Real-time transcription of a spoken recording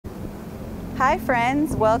Hi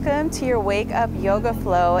friends, welcome to your Wake Up Yoga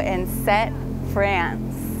Flow in Set,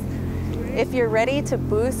 France. If you're ready to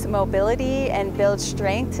boost mobility and build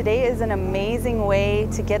strength, today is an amazing way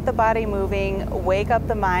to get the body moving, wake up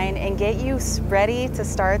the mind, and get you ready to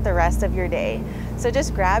start the rest of your day. So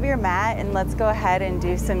just grab your mat and let's go ahead and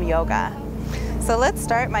do some yoga. So let's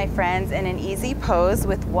start, my friends, in an easy pose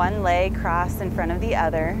with one leg crossed in front of the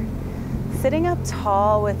other. Sitting up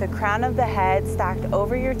tall with the crown of the head stacked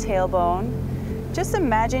over your tailbone. Just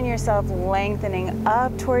imagine yourself lengthening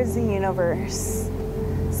up towards the universe.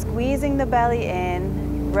 Squeezing the belly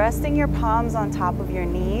in, resting your palms on top of your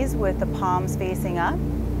knees with the palms facing up.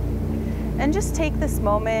 And just take this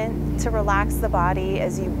moment to relax the body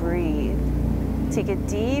as you breathe. Take a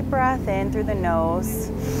deep breath in through the nose.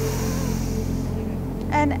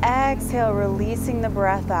 And exhale, releasing the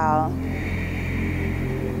breath out.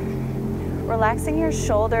 Relaxing your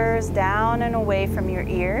shoulders down and away from your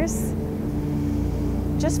ears.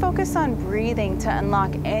 Just focus on breathing to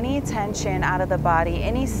unlock any tension out of the body,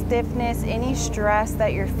 any stiffness, any stress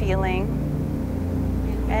that you're feeling.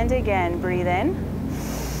 And again, breathe in.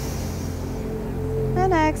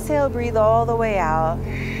 And exhale, breathe all the way out.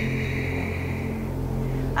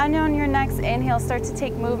 And on your next inhale, start to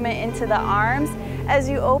take movement into the arms. As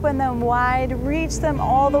you open them wide, reach them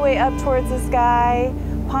all the way up towards the sky.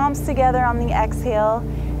 Palms together on the exhale.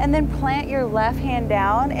 And then plant your left hand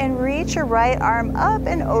down and reach your right arm up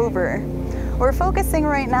and over. We're focusing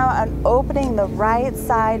right now on opening the right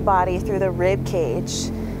side body through the rib cage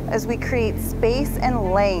as we create space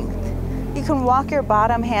and length. You can walk your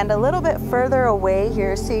bottom hand a little bit further away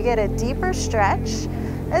here so you get a deeper stretch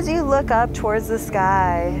as you look up towards the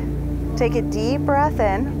sky. Take a deep breath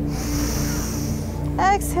in.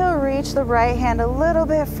 Exhale, reach the right hand a little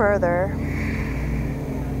bit further.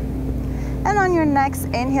 And on your next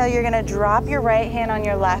inhale, you're gonna drop your right hand on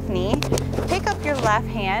your left knee, pick up your left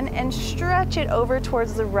hand and stretch it over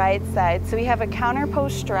towards the right side. So we have a counter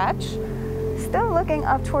pose stretch, still looking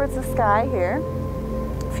up towards the sky here.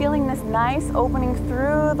 Feeling this nice opening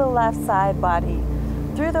through the left side body,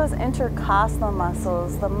 through those intercostal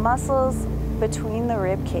muscles, the muscles between the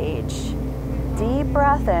rib cage. Deep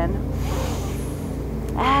breath in.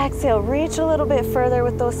 Exhale, reach a little bit further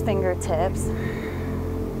with those fingertips.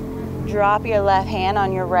 Drop your left hand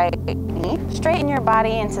on your right knee. Straighten your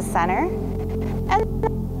body into center.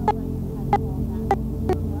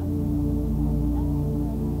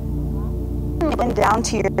 And down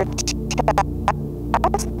to your chest.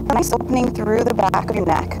 Nice opening through the back of your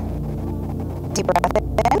neck. Deep breath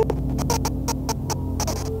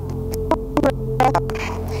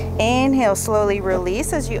in. Inhale, slowly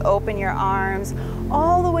release as you open your arms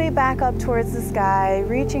all the way back up towards the sky,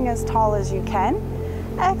 reaching as tall as you can.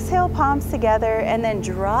 Exhale, palms together, and then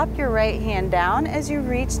drop your right hand down as you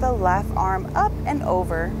reach the left arm up and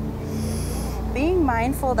over. Being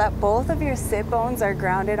mindful that both of your sit bones are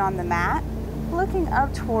grounded on the mat, looking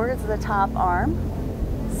up towards the top arm,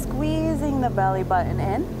 squeezing the belly button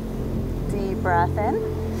in. Deep breath in,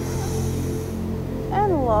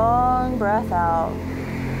 and long breath out.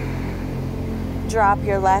 Drop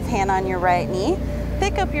your left hand on your right knee.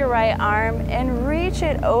 Pick up your right arm and reach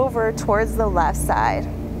it over towards the left side.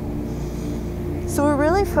 So we're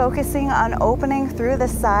really focusing on opening through the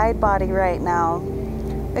side body right now.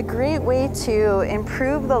 A great way to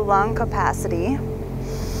improve the lung capacity.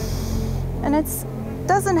 And it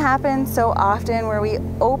doesn't happen so often where we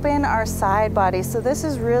open our side body. So this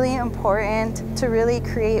is really important to really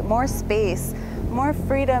create more space, more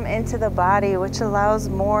freedom into the body, which allows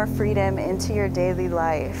more freedom into your daily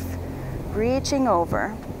life. Reaching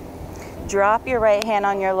over. Drop your right hand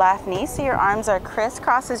on your left knee so your arms are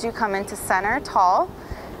crisscross as you come into center, tall.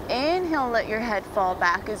 Inhale, let your head fall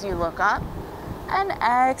back as you look up. And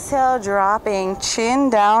exhale, dropping chin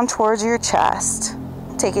down towards your chest.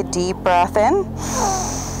 Take a deep breath in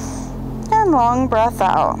and long breath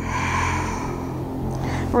out.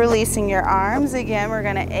 Releasing your arms. Again, we're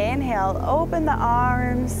gonna inhale, open the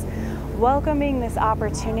arms, welcoming this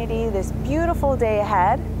opportunity, this beautiful day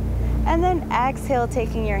ahead. And then exhale,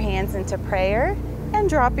 taking your hands into prayer and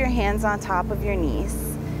drop your hands on top of your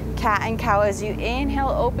knees. Cat and cow as you inhale,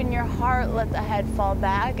 open your heart, let the head fall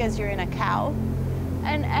back as you're in a cow.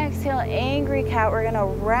 And exhale, angry cat. We're gonna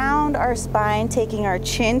round our spine, taking our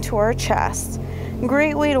chin to our chest.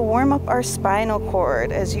 Great way to warm up our spinal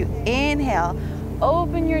cord as you inhale,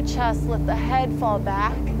 open your chest, let the head fall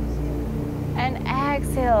back. And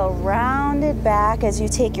exhale, round it back as you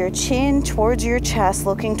take your chin towards your chest,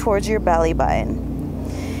 looking towards your belly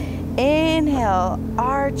button. Inhale,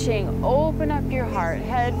 arching, open up your heart,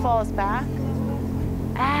 head falls back.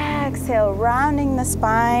 exhale, rounding the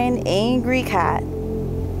spine, angry cat.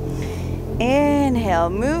 Inhale,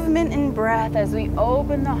 movement and breath as we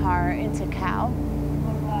open the heart into cow.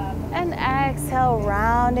 And exhale,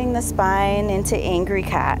 rounding the spine into angry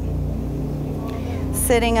cat.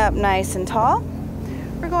 Sitting up nice and tall,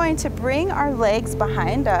 we're going to bring our legs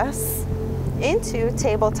behind us into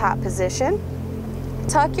tabletop position.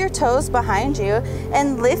 Tuck your toes behind you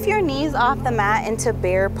and lift your knees off the mat into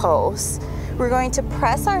bear pose. We're going to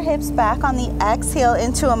press our hips back on the exhale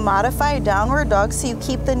into a modified downward dog so you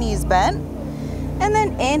keep the knees bent. And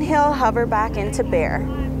then inhale, hover back into bear.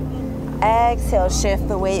 Exhale, shift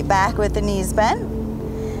the weight back with the knees bent.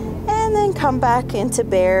 And then come back into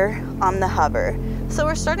bear on the hover. So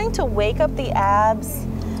we're starting to wake up the abs,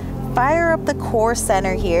 fire up the core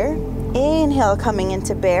center here. Inhale, coming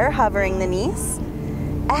into bear, hovering the knees.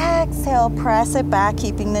 Exhale, press it back,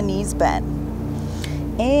 keeping the knees bent.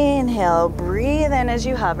 Inhale, breathe in as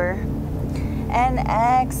you hover. And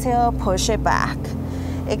exhale, push it back.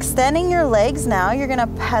 Extending your legs now, you're gonna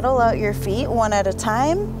pedal out your feet one at a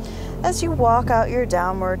time as you walk out your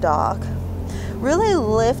downward dog. Really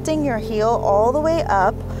lifting your heel all the way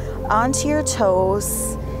up onto your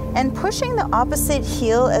toes and pushing the opposite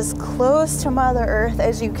heel as close to Mother Earth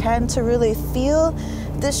as you can to really feel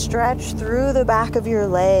the stretch through the back of your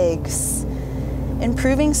legs.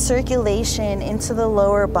 Improving circulation into the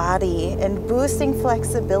lower body and boosting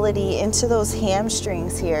flexibility into those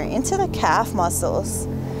hamstrings here, into the calf muscles.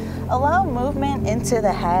 Allow movement into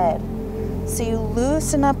the head. So you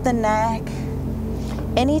loosen up the neck,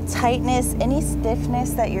 any tightness, any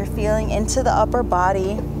stiffness that you're feeling into the upper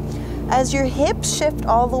body as your hips shift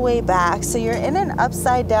all the way back. So you're in an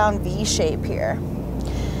upside down V shape here.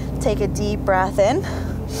 Take a deep breath in.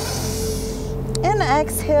 And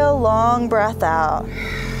exhale, long breath out.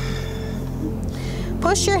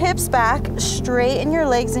 Push your hips back, straighten your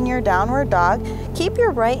legs in your downward dog. Keep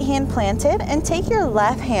your right hand planted and take your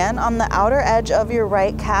left hand on the outer edge of your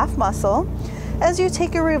right calf muscle as you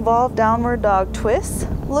take a revolved downward dog twist,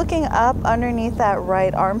 looking up underneath that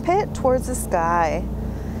right armpit towards the sky.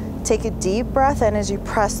 Take a deep breath in as you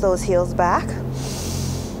press those heels back.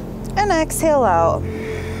 And exhale out.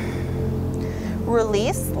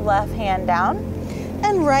 Release, left hand down,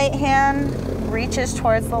 and right hand reaches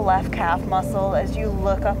towards the left calf muscle as you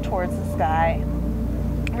look up towards the sky.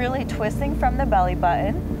 Really twisting from the belly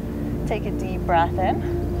button. Take a deep breath in,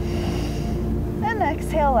 and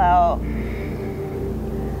exhale out.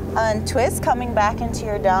 Untwist, coming back into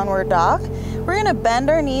your downward dog. We're gonna bend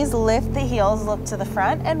our knees, lift the heels, look to the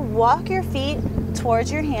front, and walk your feet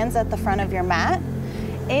towards your hands at the front of your mat.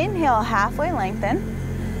 Inhale, halfway lengthen.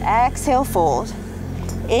 Exhale, fold.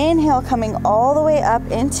 Inhale, coming all the way up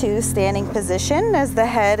into standing position as the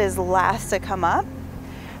head is last to come up.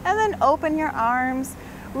 And then open your arms,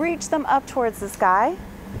 reach them up towards the sky.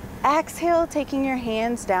 Exhale, taking your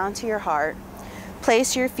hands down to your heart.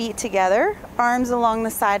 Place your feet together, arms along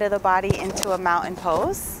the side of the body into a mountain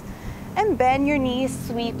pose. And bend your knees,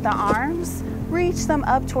 sweep the arms, reach them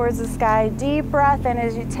up towards the sky. Deep breath in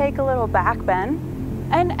as you take a little back bend.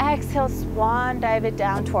 And exhale, swan dive it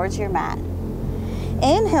down towards your mat.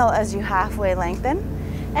 Inhale as you halfway lengthen.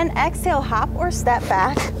 And exhale, hop or step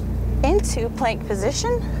back into plank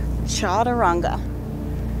position, chaturanga.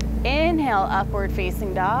 Inhale, upward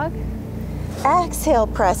facing dog. Exhale,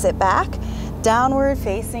 press it back, downward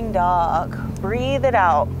facing dog. Breathe it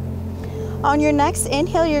out. On your next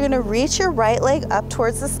inhale, you're gonna reach your right leg up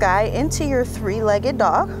towards the sky into your three-legged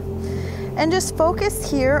dog. And just focus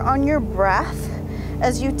here on your breath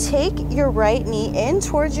as you take your right knee in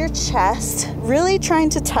towards your chest, really trying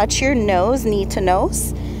to touch your nose, knee to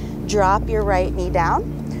nose. Drop your right knee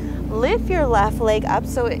down. Lift your left leg up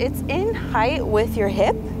so it's in height with your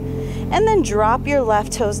hip. And then drop your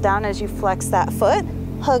left toes down as you flex that foot.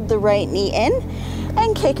 Hug the right knee in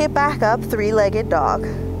and kick it back up, three-legged dog.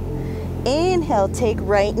 Inhale, take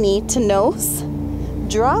right knee to nose.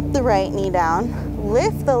 Drop the right knee down.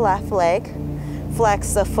 Lift the left leg.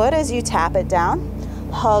 Flex the foot as you tap it down.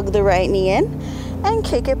 Hug the right knee in and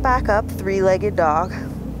kick it back up, three-legged dog.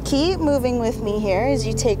 Keep moving with me here as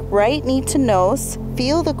you take right knee to nose.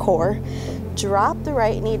 Feel the core. Drop the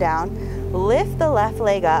right knee down. Lift the left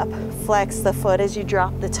leg up. Flex the foot as you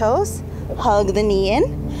drop the toes. Hug the knee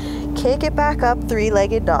in. Kick it back up,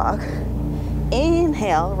 three-legged dog.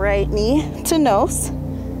 Inhale, right knee to nose.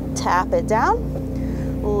 Tap it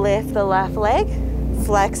down. Lift the left leg.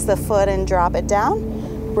 Flex the foot and drop it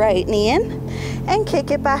down. Right knee in. And kick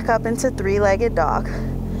it back up into three-legged dog.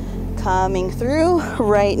 Coming through,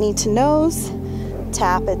 right knee to nose.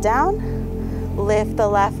 Tap it down. Lift the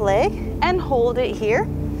left leg and hold it here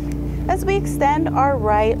as we extend our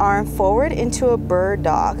right arm forward into a bird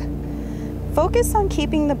dog. Focus on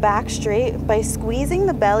keeping the back straight by squeezing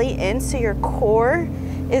the belly in so your core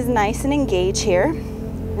is nice and engaged here.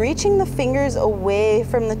 Reaching the fingers away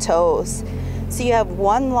from the toes so you have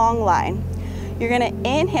one long line. You're gonna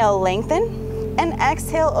inhale, lengthen, and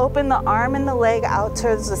exhale, open the arm and the leg out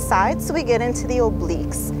towards the side so we get into the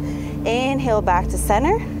obliques. Inhale, back to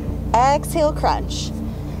center. Exhale, crunch.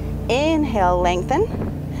 Inhale, lengthen.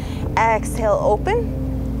 Exhale,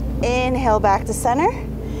 open. Inhale, back to center.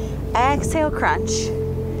 Exhale, crunch.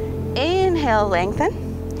 Inhale,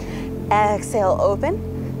 lengthen. Exhale,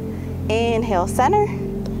 open. Inhale, center.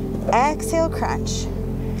 Exhale, crunch.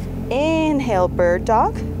 Inhale, bird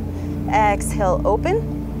dog. Exhale,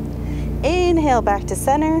 open. Inhale, back to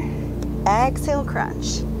center. Exhale,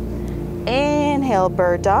 crunch. Inhale,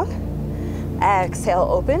 bird dog. Exhale,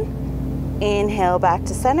 open. Inhale, back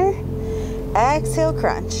to center. Exhale,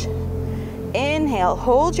 crunch. Inhale,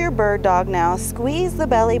 hold your bird dog now. Squeeze the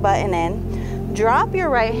belly button in. Drop your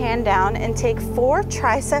right hand down and take 4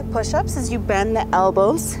 tricep push-ups as you bend the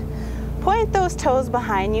elbows. Point those toes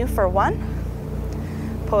behind you for 1.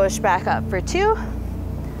 Push back up for 2.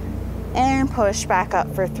 And push back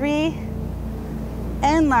up for 3.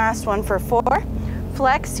 And last one for 4.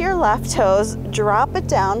 Flex your left toes, drop it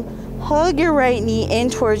down. Hug your right knee in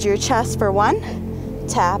towards your chest for 1.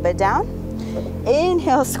 Tap it down.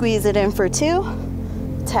 Inhale, squeeze it in for 2.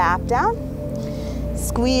 Tap down.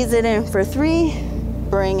 Squeeze it in for 3.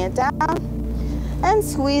 Bring it down. And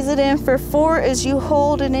squeeze it in for 4 as you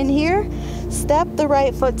hold it in here. Step the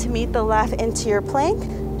right foot to meet the left into your plank.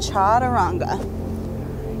 Chaturanga.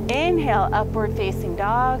 Inhale, upward facing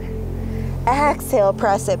dog. Exhale,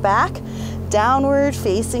 press it back. Downward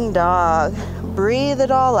facing dog. Breathe it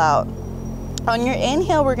all out. On your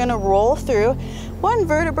inhale, we're gonna roll through 1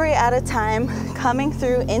 vertebrae at a time, coming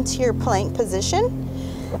through into your plank position.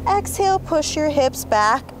 Exhale, push your hips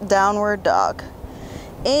back, downward dog.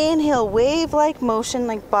 Inhale, wave-like motion,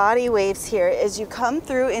 like body waves here as you come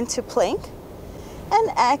through into plank.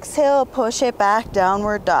 And exhale, push it back,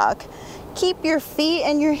 downward dog. Keep your feet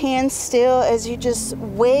and your hands still as you just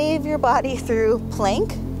wave your body through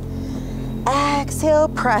plank. Exhale,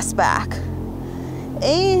 press back.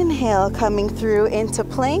 Inhale, coming through into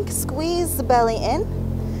plank, squeeze the belly in,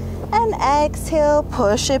 and exhale,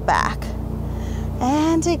 push it back.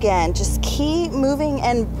 And again, just keep moving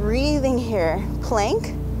and breathing here.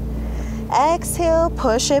 Plank, exhale,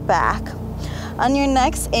 push it back. On your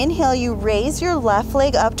next inhale, you raise your left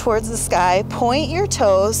leg up towards the sky, point your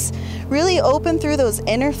toes, really open through those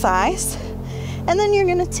inner thighs, and then you're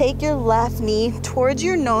gonna take your left knee towards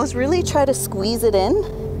your nose, really try to squeeze it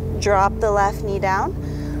in. Drop the left knee down,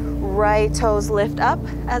 right toes lift up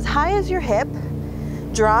as high as your hip.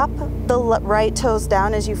 Drop the right toes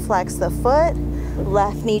down as you flex the foot,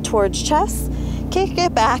 left knee towards chest. Kick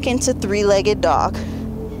it back into 3-legged dog.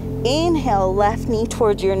 Inhale, left knee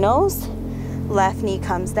towards your nose, left knee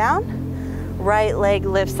comes down, right leg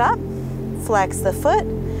lifts up, flex the foot,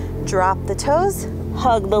 drop the toes,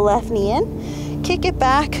 hug the left knee in, kick it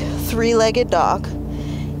back, 3-legged dog.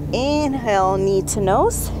 Inhale, knee to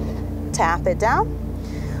nose. Tap it down.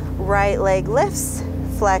 Right leg lifts.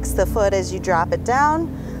 Flex the foot as you drop it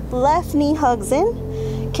down. Left knee hugs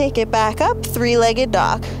in. Kick it back up, 3-legged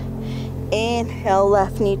dog. Inhale,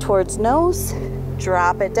 left knee towards nose.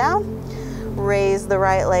 Drop it down. Raise the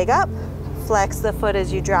right leg up. Flex the foot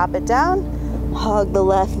as you drop it down. Hug the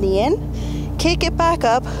left knee in. Kick it back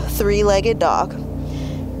up, 3-legged dog.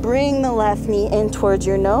 Bring the left knee in towards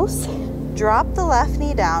your nose. Drop the left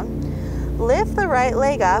knee down. Lift the right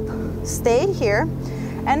leg up. Stay here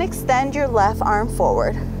and extend your left arm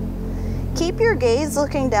forward. Keep your gaze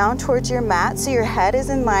looking down towards your mat so your head is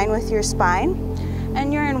in line with your spine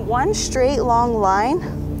and you're in one straight long line,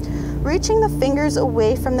 reaching the fingers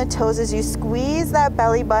away from the toes as you squeeze that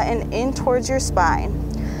belly button in towards your spine.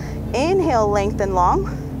 Inhale, lengthen long.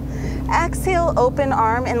 Exhale, open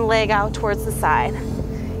arm and leg out towards the side.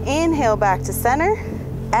 Inhale, back to center.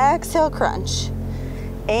 Exhale, crunch.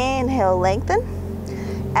 Inhale, lengthen.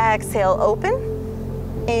 Exhale, open.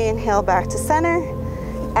 Inhale, back to center.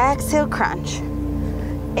 Exhale, crunch.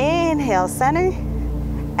 Inhale, center.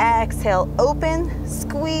 Exhale, open.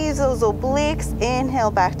 Squeeze those obliques.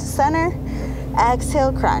 Inhale, back to center.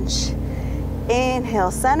 Exhale, crunch.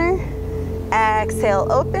 Inhale, center. Exhale,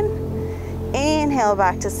 open. Inhale,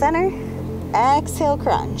 back to center. Exhale,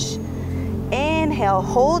 crunch. Inhale,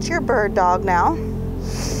 hold your bird dog now.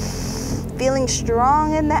 Feeling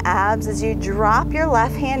strong in the abs as you drop your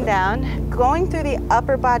left hand down, going through the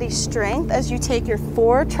upper body strength as you take your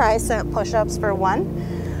 4 tricep push-ups for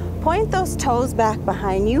 1. Point those toes back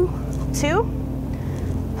behind you.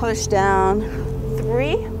 2, push down,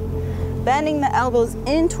 3, bending the elbows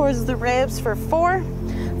in towards the ribs for 4,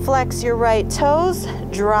 flex your right toes,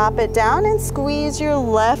 drop it down and squeeze your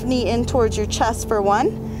left knee in towards your chest for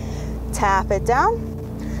 1, tap it down,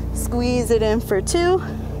 squeeze it in for 2,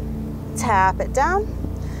 tap it down,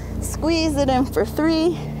 squeeze it in for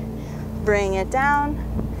 3, bring it down,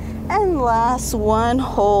 and last one,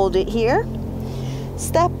 hold it here.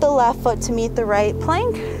 Step the left foot to meet the right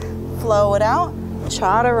plank, flow it out,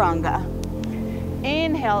 chaturanga.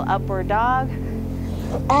 Inhale, upward dog.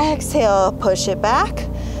 Exhale, push it back,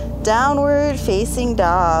 downward facing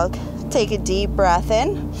dog. Take a deep breath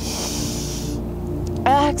in.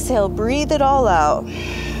 Exhale, breathe it all out.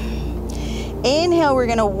 Inhale, we're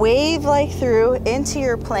gonna wave like through into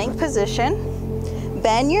your plank position.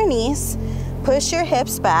 Bend your knees, push your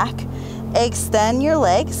hips back, extend your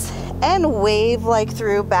legs, and wave like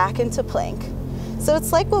through back into plank. So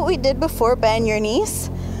it's like what we did before. Bend your knees,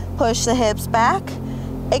 push the hips back,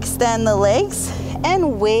 extend the legs,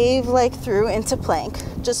 and wave like through into plank.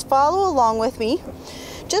 Just follow along with me.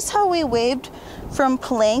 Just how we waved from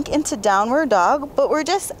plank into downward dog, but we're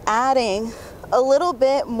just adding a little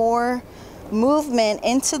bit more movement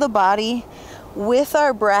into the body with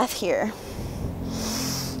our breath here.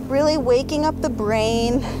 Really waking up the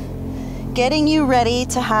brain, getting you ready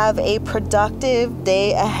to have a productive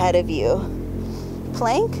day ahead of you.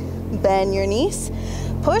 Plank, bend your knees,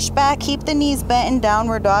 push back, keep the knees bent in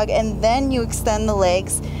downward dog, and then you extend the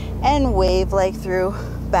legs and wave like through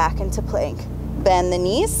back into plank. Bend the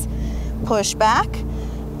knees, push back,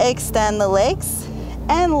 extend the legs,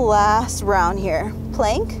 and last round here.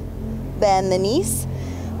 Plank, bend the knees,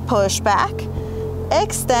 push back,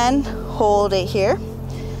 extend, hold it here.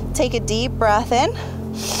 Take a deep breath in.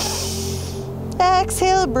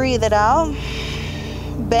 Exhale, breathe it out.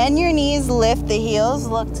 Bend your knees, lift the heels,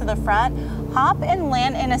 look to the front. Hop and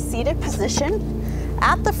land in a seated position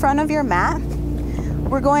at the front of your mat.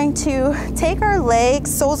 We're going to take our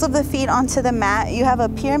legs, soles of the feet onto the mat. You have a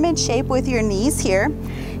pyramid shape with your knees here.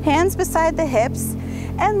 Hands beside the hips,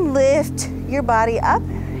 and lift your body up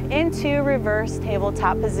into reverse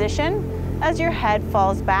tabletop position as your head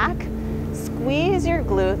falls back. Squeeze your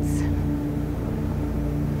glutes.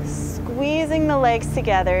 Squeezing the legs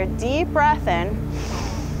together, deep breath in,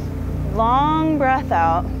 long breath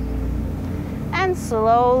out, and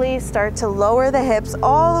slowly start to lower the hips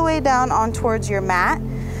all the way down on towards your mat.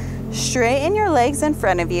 Straighten your legs in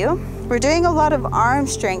front of you. We're doing a lot of arm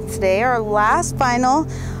strength today. Our last final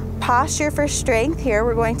posture for strength here.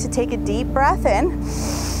 We're going to take a deep breath in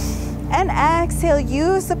and exhale.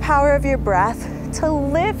 Use the power of your breath to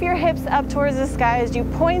lift your hips up towards the sky as you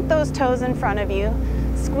point those toes in front of you.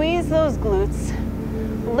 Squeeze those glutes.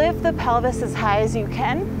 Lift the pelvis as high as you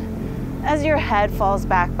can as your head falls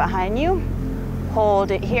back behind you.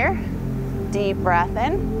 Hold it here. Deep breath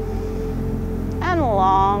in and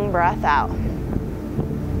long breath out.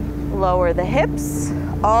 Lower the hips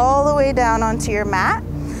all the way down onto your mat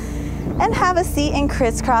and have a seat in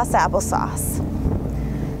crisscross applesauce.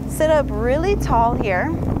 Sit up really tall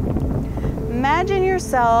here. Imagine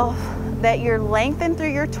yourself that you're lengthened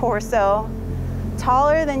through your torso,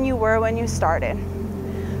 taller than you were when you started.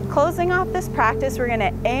 Closing off this practice, we're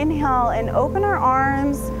gonna inhale and open our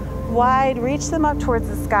arms wide, reach them up towards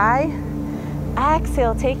the sky.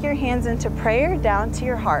 Exhale, take your hands into prayer down to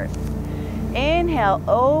your heart. Inhale,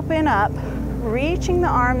 open up, reaching the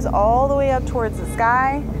arms all the way up towards the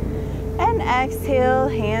sky. And exhale,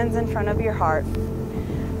 hands in front of your heart.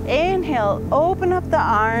 Inhale, open up the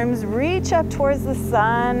arms, reach up towards the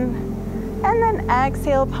sun. And then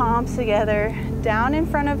exhale, palms together, down in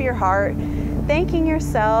front of your heart, thanking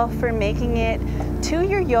yourself for making it to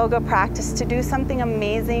your yoga practice to do something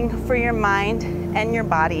amazing for your mind and your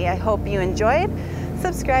body. I hope you enjoyed.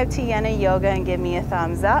 Subscribe to Yena Yoga and give me a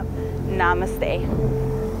thumbs up. Namaste.